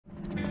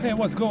Hey,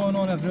 what's going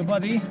on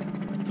everybody?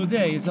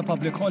 Today is a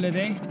public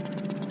holiday,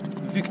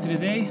 Victory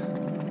Day.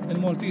 In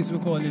Maltese we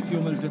call it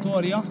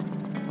il-Vitorja.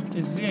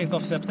 It's the 8th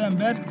of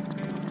September.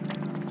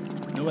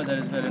 The weather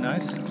is very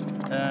nice.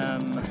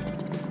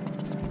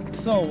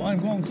 So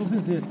I'm going to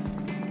visit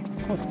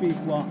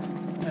Stevekayak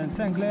and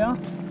Stevekayak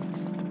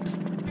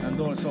and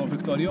also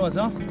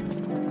Vitorjosa.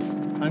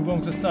 I'm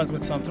going to start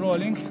with some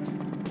trolling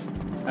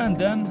and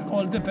then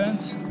all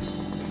depends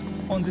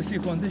on the sea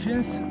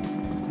conditions.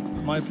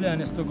 My plan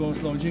is to go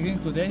slow jigging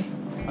today.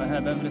 I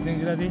have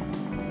everything ready.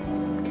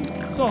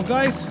 So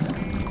guys,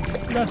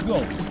 let's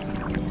go.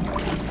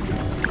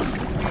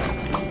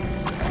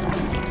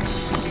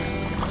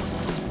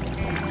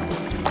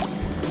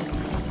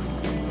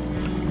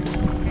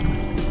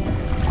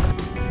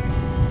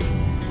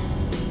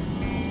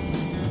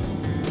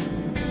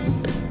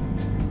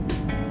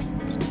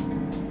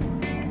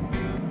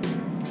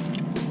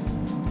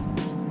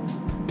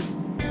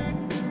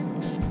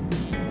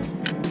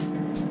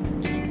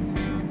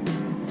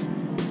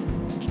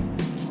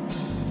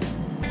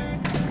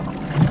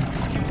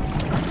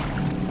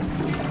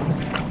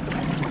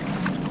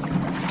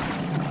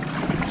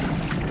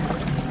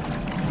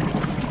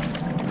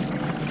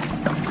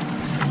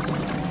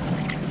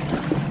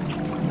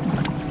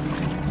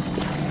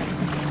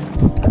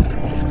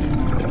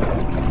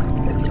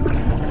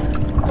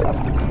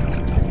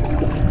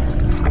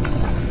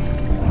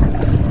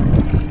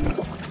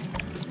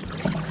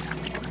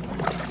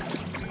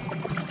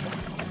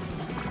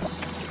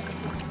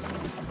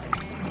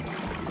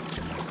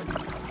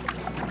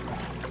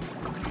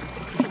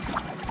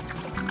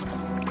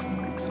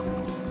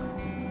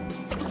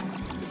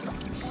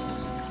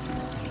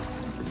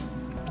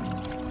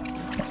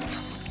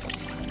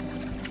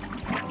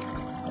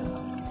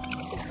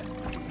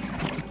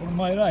 On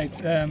my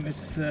right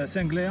it's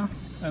Stevekayak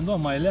and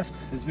on my left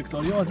is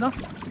Vitorjosa,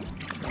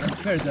 and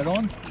further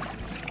on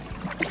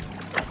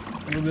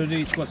we will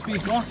reach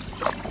Stevekayak.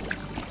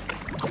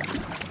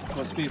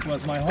 Stevekayak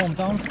was my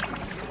hometown.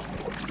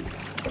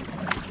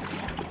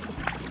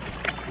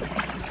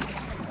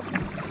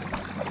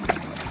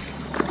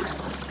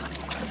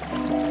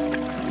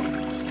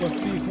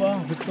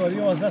 Stevekayak,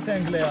 Vitorjosa,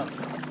 Stevekayak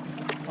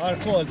are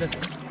called the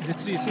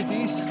three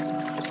cities.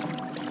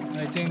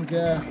 I think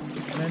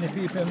many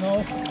people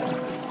know,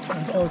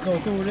 and also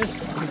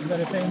tourists. It's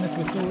very famous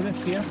with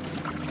tourists here.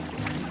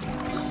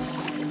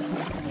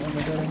 A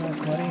very nice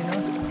marina.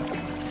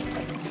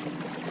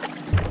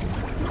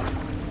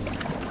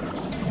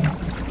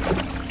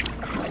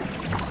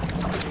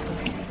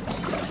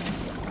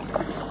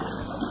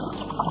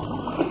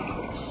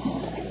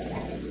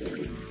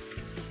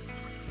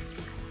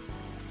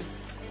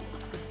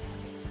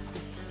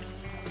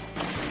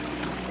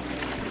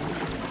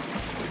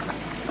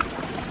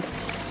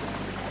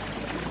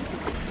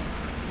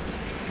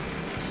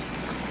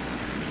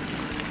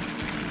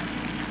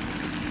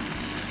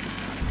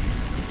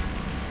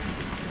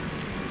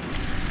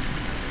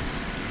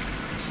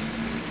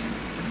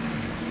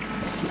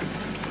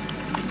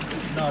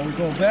 Now we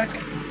go back,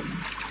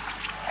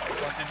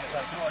 continue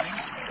some trolling.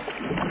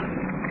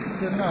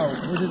 Till now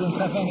we didn't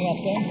have any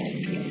attempts.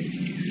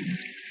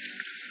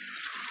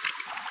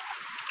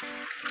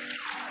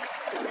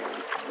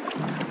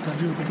 It's a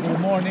beautiful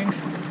morning.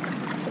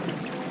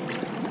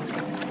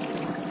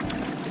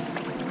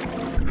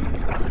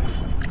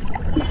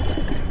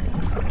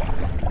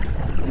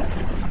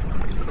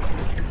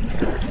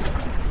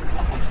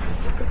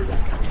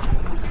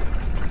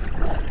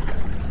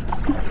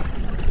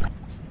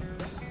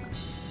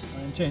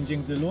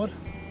 Changing the lure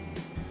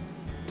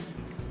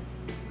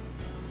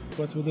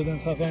because we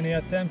didn't have any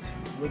attempts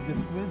with this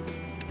squid,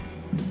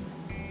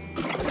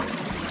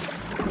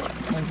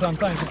 and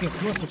sometimes it is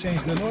good to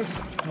change the lures,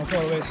 not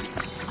always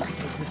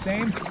with the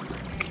same.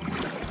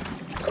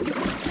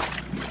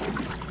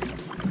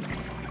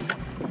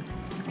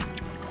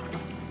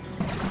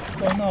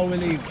 So now we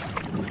leave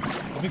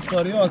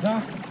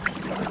Vitorjosa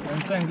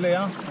and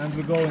Stevekayak and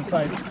we go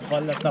inside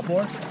Valletta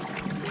port.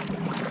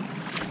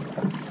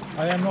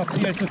 I am not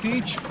here to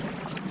teach.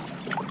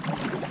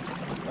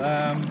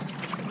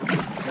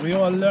 We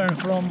all learn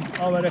from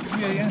our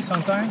experience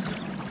sometimes.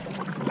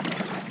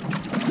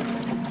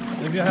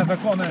 If you have a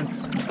comment,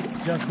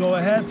 just go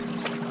ahead,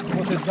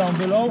 put it down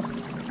below.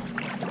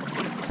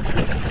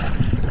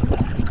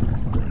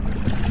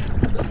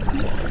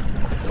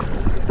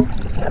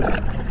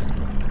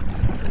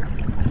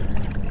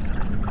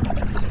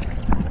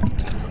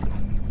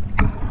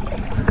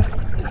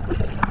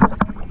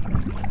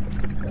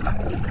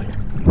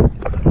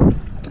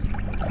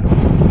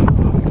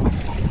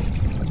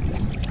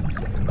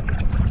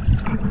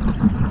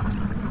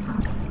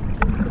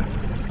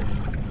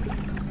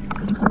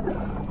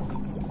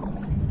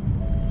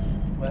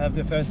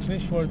 The first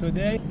fish for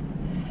today. I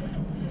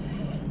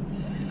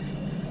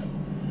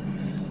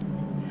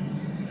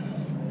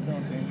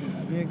don't think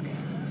it's big.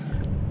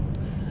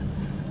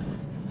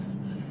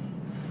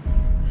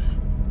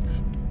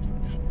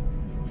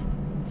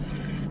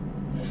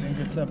 I think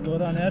it's a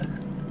runner.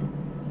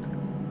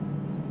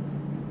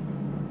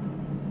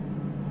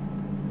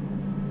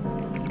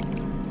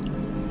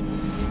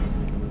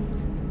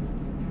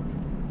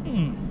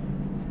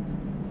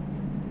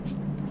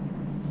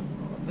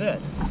 bad.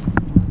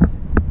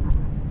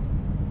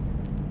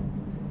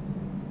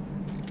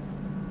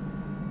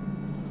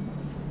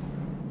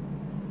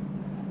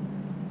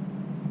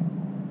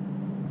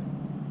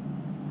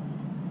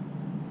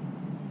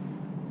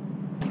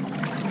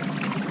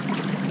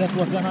 That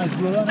was a nice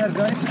blue runner,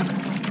 guys. It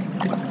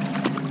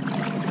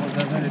was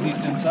a very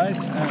decent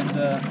size, and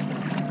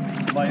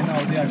by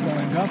now they are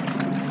going up.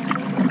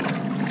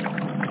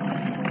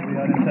 We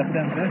are in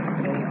September,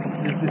 so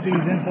it's the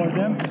season for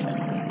them.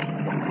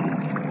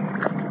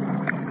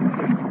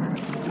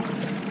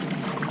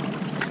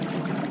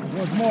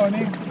 Good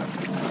morning.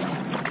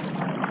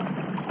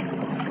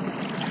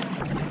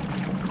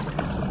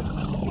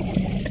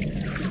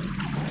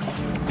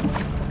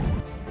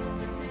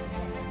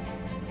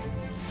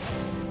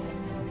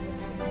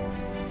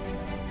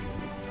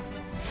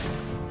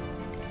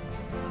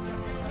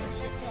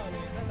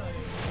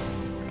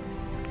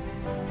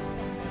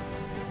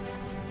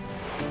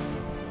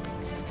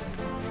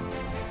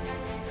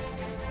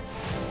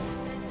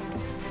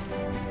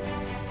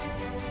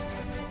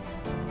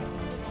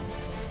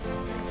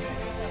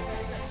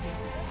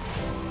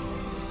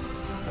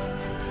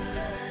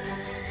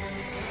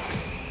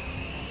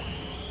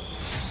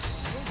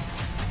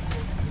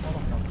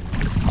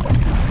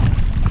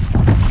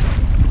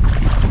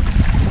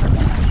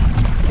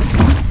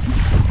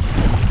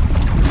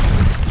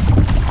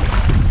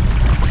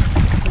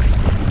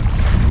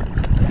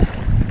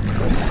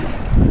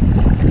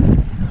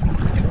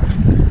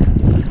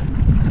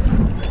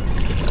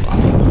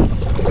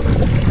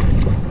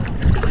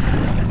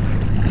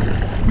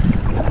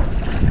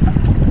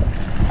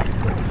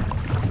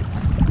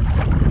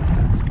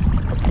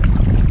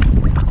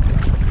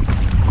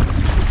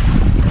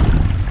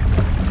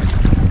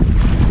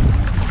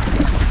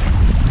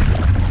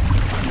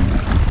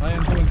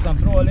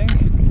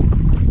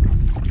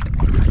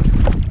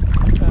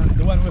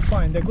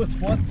 Find a good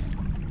spot.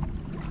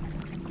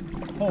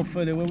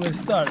 Hopefully we will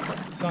start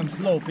some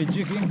slow pitch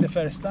jigging the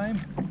first time.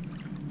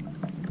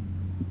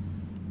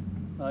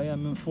 I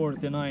am in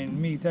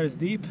 49 meters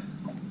deep.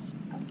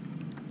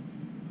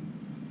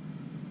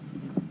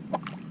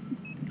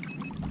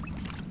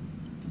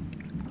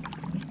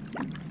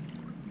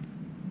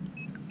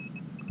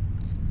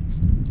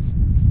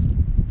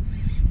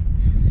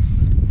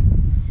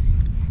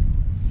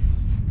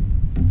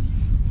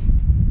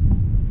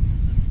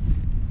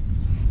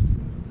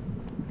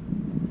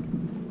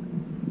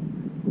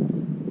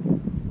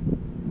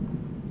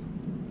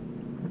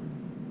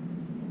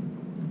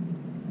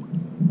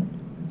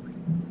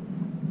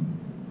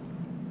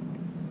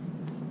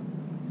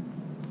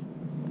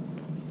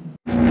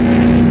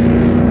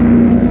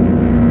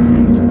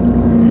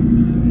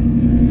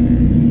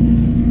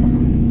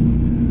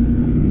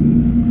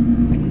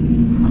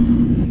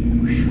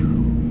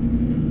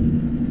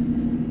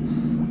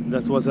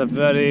 That was a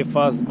very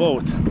fast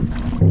boat.